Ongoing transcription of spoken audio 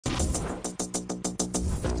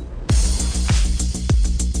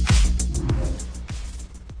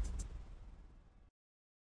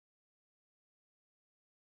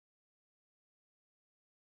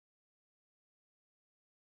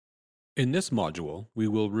In this module, we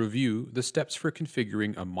will review the steps for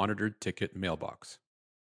configuring a monitored ticket mailbox.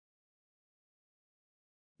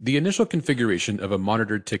 The initial configuration of a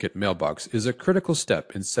monitored ticket mailbox is a critical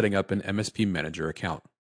step in setting up an MSP Manager account.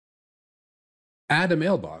 Add a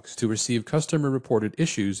mailbox to receive customer-reported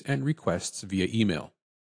issues and requests via email.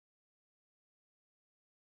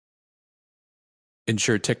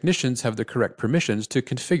 Ensure technicians have the correct permissions to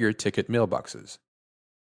configure ticket mailboxes.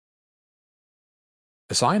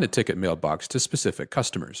 Assign a ticket mailbox to specific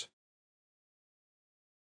customers.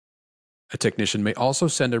 A technician may also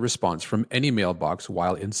send a response from any mailbox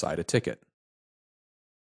while inside a ticket.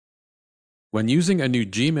 When using a new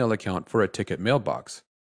Gmail account for a ticket mailbox,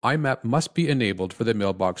 IMAP must be enabled for the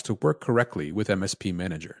mailbox to work correctly with MSP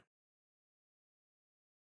Manager.